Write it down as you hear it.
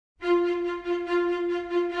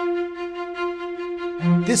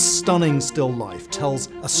This stunning still life tells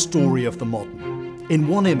a story of the modern. In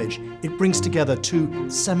one image, it brings together two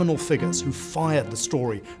seminal figures who fired the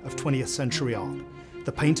story of 20th century art: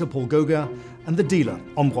 the painter Paul Gauguin and the dealer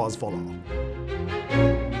Ambroise Vollard.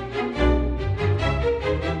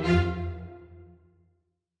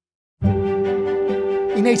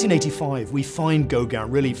 In 1885, we find Gauguin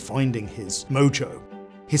really finding his mojo.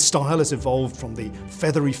 His style has evolved from the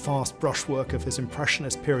feathery, fast brushwork of his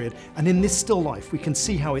Impressionist period, and in this still life we can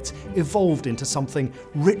see how it's evolved into something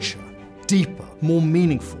richer, deeper, more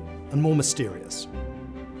meaningful, and more mysterious.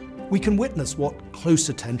 We can witness what close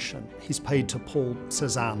attention he's paid to Paul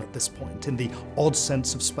Cézanne at this point, in the odd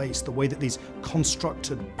sense of space, the way that these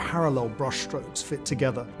constructed parallel brushstrokes fit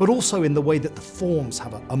together, but also in the way that the forms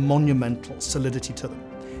have a monumental solidity to them.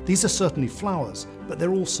 These are certainly flowers, but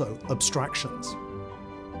they're also abstractions.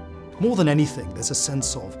 More than anything, there's a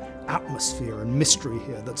sense of atmosphere and mystery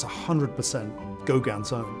here that's 100%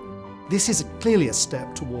 Gauguin's own. This is clearly a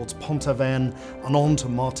step towards Pont-Aven and on to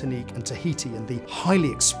Martinique and Tahiti, and the highly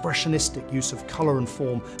expressionistic use of colour and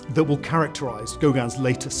form that will characterize Gauguin's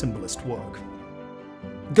later symbolist work.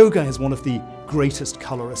 Gauguin is one of the greatest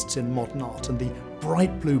colourists in modern art, and the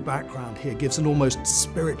bright blue background here gives an almost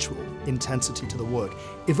spiritual intensity to the work,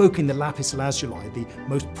 evoking the lapis lazuli, the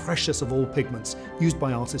most precious of all pigments used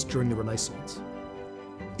by artists during the Renaissance.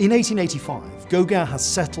 In 1885, Gauguin has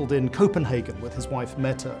settled in Copenhagen with his wife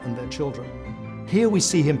Mette and their children. Here we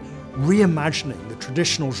see him reimagining the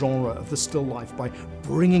traditional genre of the still life by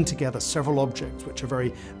bringing together several objects which are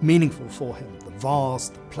very meaningful for him: the vase,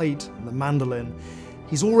 the plate, and the mandoline.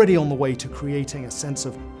 He's already on the way to creating a sense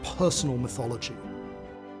of personal mythology.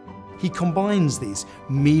 He combines these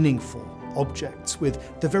meaningful objects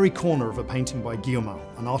with the very corner of a painting by Gauguin,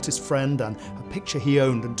 an artist friend, and a picture he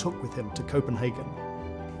owned and took with him to Copenhagen.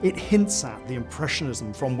 It hints at the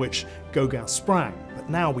Impressionism from which Gauguin sprang, but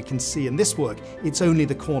now we can see in this work it's only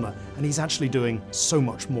the corner, and he's actually doing so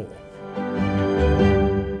much more.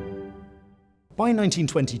 By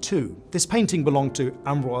 1922, this painting belonged to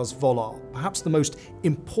Ambroise Vollard, perhaps the most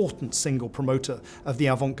important single promoter of the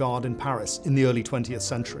avant-garde in Paris in the early 20th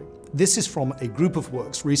century. This is from a group of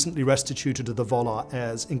works recently restituted to the Vollard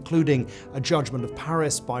heirs, including A Judgment of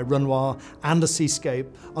Paris by Renoir and a seascape,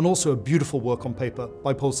 and also a beautiful work on paper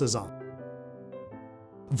by Paul Cézanne.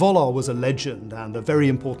 Vollard was a legend and a very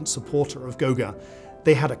important supporter of Gauguin.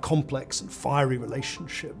 They had a complex and fiery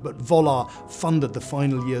relationship, but Vollard funded the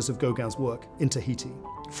final years of Gauguin's work in Tahiti.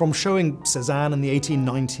 From showing Cézanne in the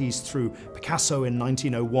 1890s through Picasso in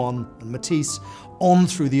 1901 and Matisse, on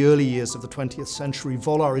through the early years of the 20th century,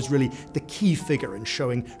 Vollard is really the key figure in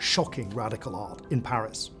showing shocking radical art in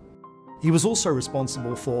Paris. He was also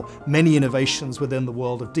responsible for many innovations within the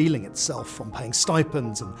world of dealing itself, from paying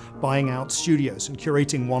stipends and buying out studios and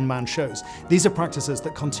curating one-man shows. These are practices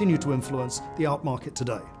that continue to influence the art market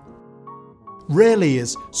today. Rarely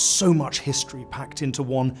is so much history packed into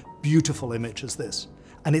one beautiful image as this,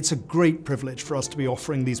 and it's a great privilege for us to be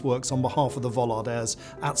offering these works on behalf of the Vollard heirs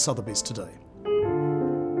at Sotheby's today.